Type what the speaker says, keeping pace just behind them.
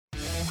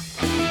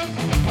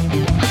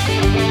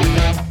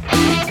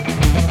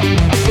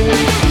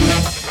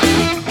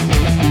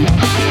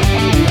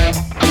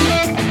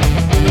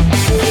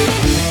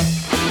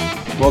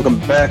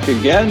Welcome back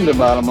again to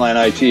Bottom Line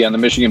IT on the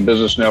Michigan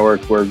Business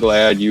Network. We're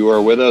glad you are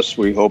with us.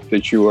 We hope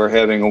that you are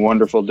having a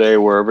wonderful day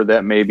wherever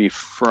that may be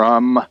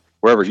from,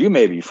 wherever you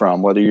may be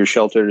from, whether you're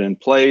sheltered in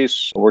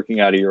place, working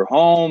out of your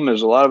home,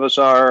 as a lot of us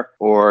are,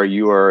 or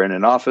you are in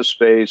an office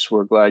space.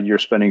 We're glad you're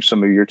spending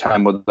some of your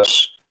time with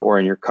us, or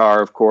in your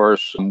car, of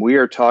course. We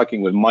are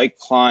talking with Mike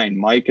Klein.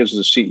 Mike is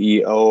the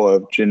CEO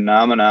of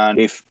Genomenon,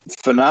 a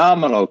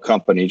phenomenal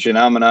company.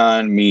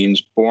 Genomenon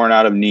means born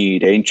out of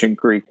need, ancient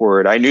Greek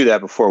word. I knew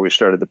that before we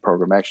started the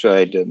program. Actually,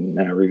 I didn't.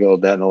 I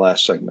revealed that in the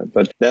last segment,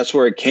 but that's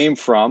where it came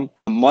from.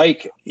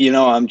 Mike,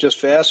 I'm just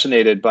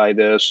fascinated by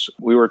this.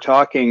 We were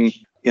talking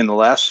in the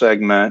last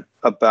segment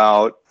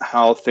about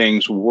how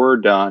things were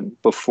done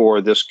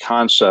before this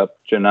concept,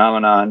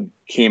 Genomenon,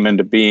 came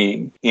into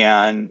being,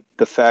 and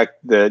the fact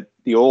that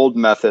the old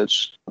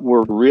methods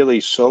were really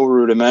so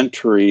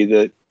rudimentary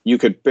that you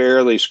could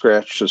barely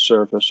scratch the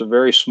surface. A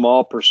very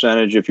small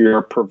percentage, if you're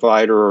a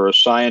provider or a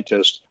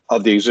scientist,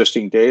 of the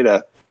existing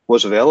data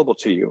was available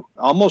to you.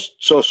 Almost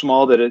so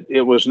small that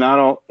it was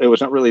not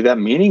really that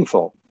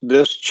meaningful.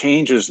 This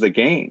changes the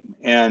game,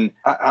 and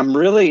I'm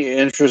really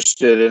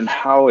interested in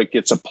how it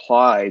gets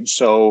applied.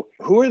 So,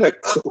 who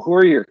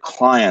are your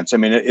clients? I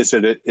mean, is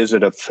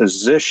it a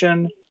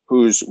physician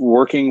who's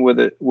working with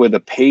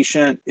a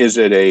patient? Is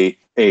it a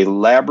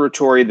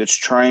laboratory that's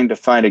trying to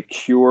find a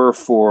cure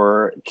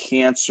for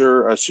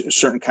cancer, a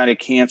certain kind of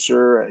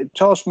cancer?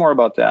 Tell us more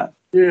about that.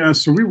 Yeah,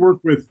 so we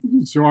work with,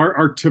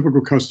 our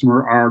typical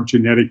customer are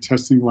genetic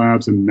testing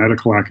labs and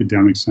medical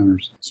academic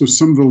centers. So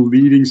some of the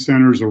leading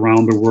centers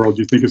around the world,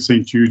 you think of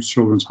St. Jude's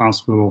Children's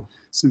Hospital,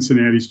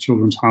 Cincinnati's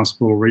Children's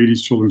Hospital,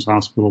 Rady's Children's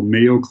Hospital,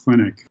 Mayo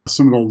Clinic,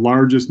 some of the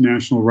largest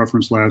national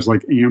reference labs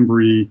like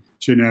Ambry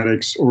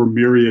Genetics or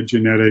Myriad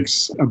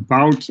Genetics.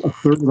 About a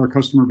third of our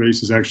customer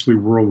base is actually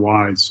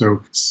worldwide. So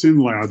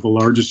SynLab, the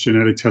largest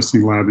genetic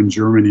testing lab in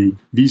Germany,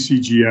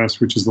 VCGS,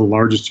 which is the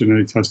largest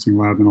genetic testing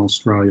lab in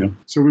Australia.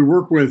 So we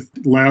work with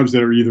labs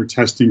that are either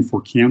testing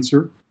for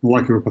cancer,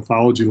 molecular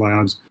pathology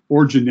labs,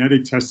 or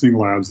genetic testing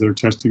labs that are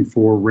testing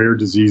for rare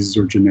diseases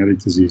or genetic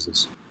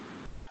diseases.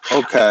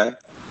 Okay.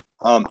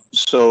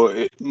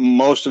 So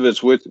most of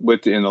it's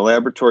in the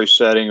laboratory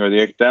setting or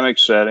the academic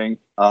setting.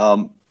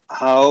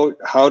 How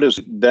does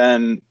it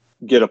then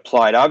get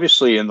applied?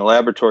 Obviously, in the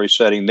laboratory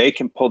setting, they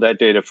can pull that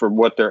data for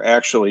what they're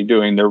actually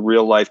doing, their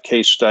real life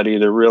case study,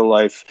 their real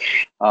life,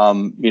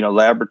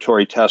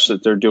 laboratory tests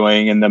that they're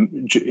doing, and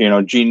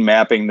the gene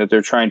mapping that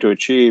they're trying to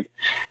achieve.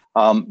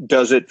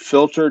 Does it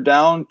filter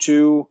down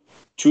to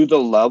the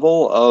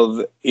level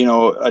of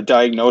a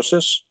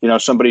diagnosis?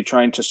 Somebody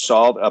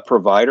a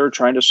provider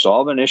trying to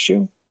solve an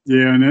issue.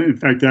 Yeah, and in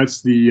fact,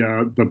 that's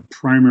the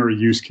primary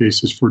use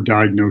cases for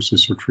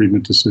diagnosis or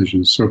treatment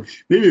decisions. So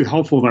maybe it's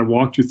helpful if I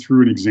walked you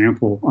through an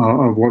example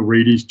of what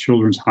Rady's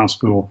Children's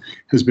Hospital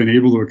has been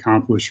able to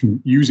accomplish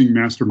using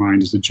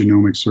Mastermind as a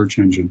genomic search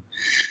engine.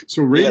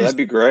 So that'd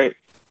be great.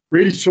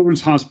 Rady's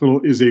Children's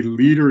Hospital is a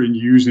leader in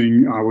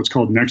using what's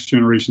called next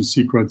generation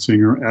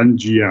sequencing, or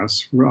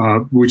NGS,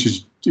 which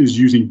is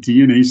using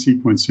DNA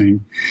sequencing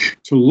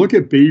to look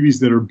at babies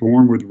that are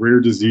born with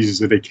rare diseases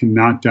that they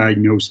cannot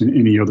diagnose in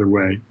any other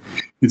way.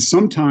 And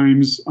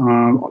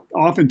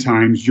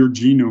oftentimes, your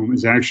genome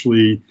is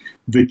actually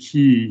the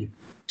key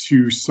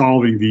to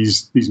solving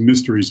these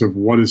mysteries of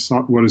what is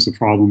the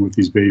problem with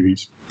these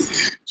babies.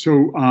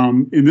 So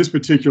in this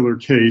particular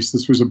case,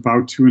 this was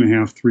about 3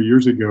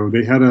 years ago,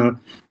 they had a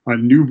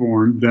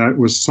newborn that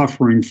was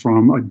suffering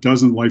from a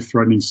dozen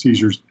life-threatening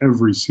seizures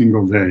every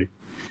single day.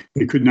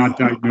 They could not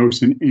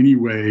diagnose in any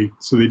way,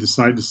 so they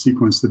decided to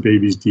sequence the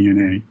baby's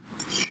DNA.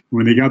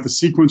 When they got the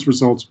sequence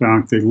results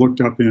back, they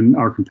looked up in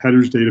our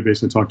competitor's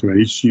database. I talked about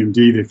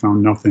HGMD. They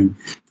found nothing.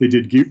 They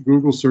did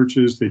Google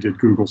searches. They did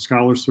Google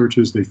Scholar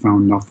searches. They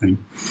found nothing.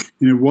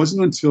 And it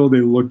wasn't until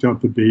they looked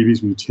up the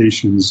baby's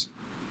mutations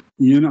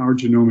in our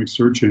genomic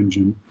search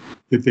engine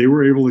that they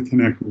were able to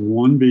connect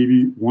one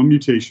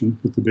mutation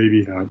that the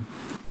baby had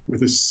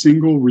with a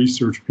single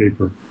research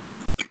paper.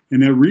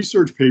 And that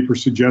research paper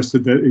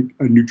suggested that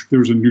there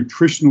was a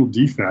nutritional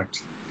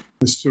defect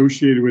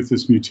associated with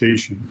this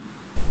mutation.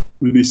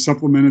 When they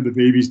supplemented the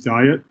baby's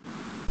diet,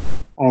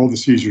 all the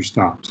seizures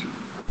stopped.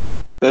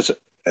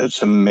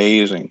 That's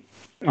amazing.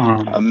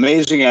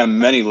 Amazing on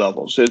many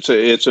levels.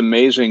 It's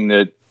amazing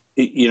that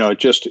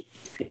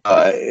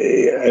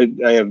I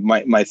have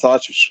my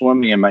thoughts are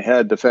swimming in my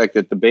head. The fact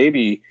that the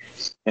baby,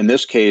 in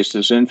this case,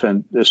 this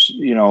infant,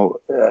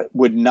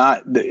 would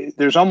not.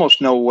 There's almost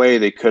no way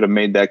they could have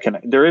made that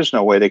connection. There is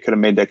no way they could have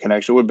made that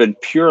connection. It would have been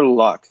pure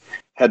luck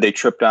had they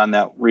tripped on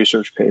that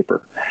research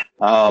paper.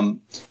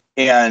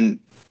 And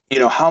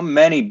how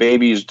many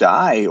babies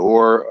die,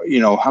 or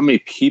how many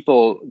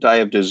people die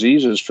of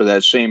diseases for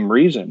that same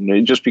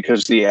reason? Just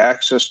because the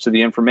access to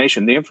the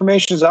information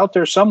is out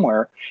there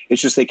somewhere.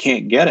 It's just they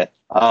can't get it.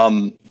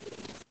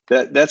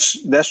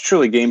 That's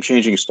truly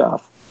game-changing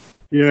stuff.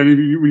 Yeah, and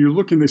when you're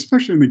looking,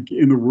 especially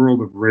in the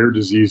world of rare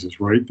diseases,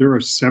 right? There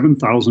are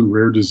 7,000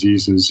 rare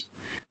diseases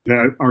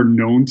that are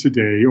known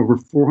today, over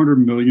 400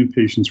 million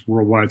patients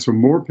worldwide. So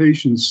more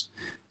patients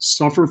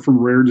suffer from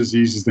rare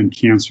diseases than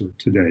cancer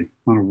today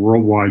on a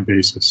worldwide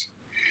basis.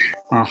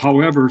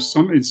 However,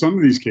 in some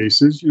of these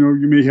cases, you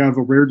may have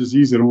a rare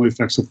disease that only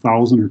affects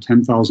 1,000 or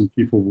 10,000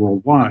 people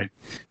worldwide.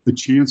 The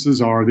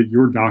chances are that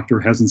your doctor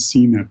hasn't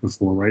seen that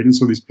before, right? And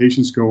so these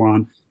patients go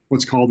on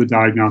what's called the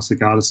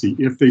diagnostic odyssey.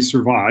 If they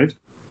survive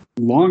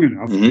long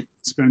enough,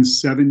 spend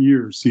 7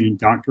 years seeing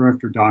doctor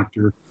after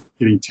doctor,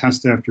 getting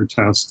test after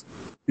test.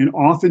 And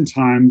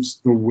oftentimes,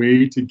 the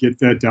way to get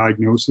that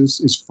diagnosis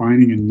is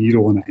finding a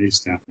needle in a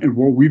haystack. And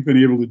what we've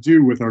been able to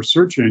do with our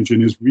search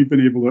engine is we've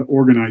been able to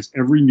organize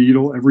every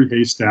needle, every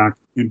haystack,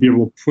 and be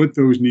able to put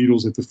those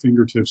needles at the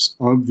fingertips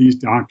of these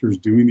doctors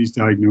doing these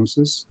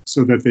diagnoses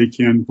so that they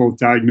can both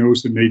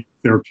diagnose and make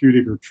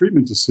therapeutic or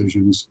treatment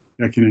decisions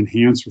that can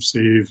enhance or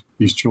save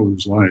these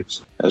children's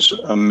lives. That's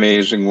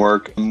amazing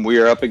work. We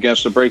are up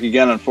against the break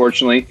again,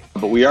 unfortunately,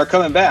 but we are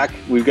coming back.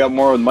 We've got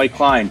more with Mike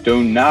Klein.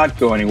 Do not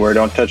go anywhere.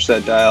 Don't touch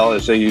that dial,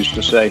 as they used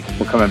to say.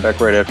 We're coming back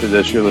right after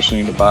this. You're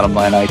listening to Bottom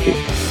Line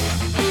IT.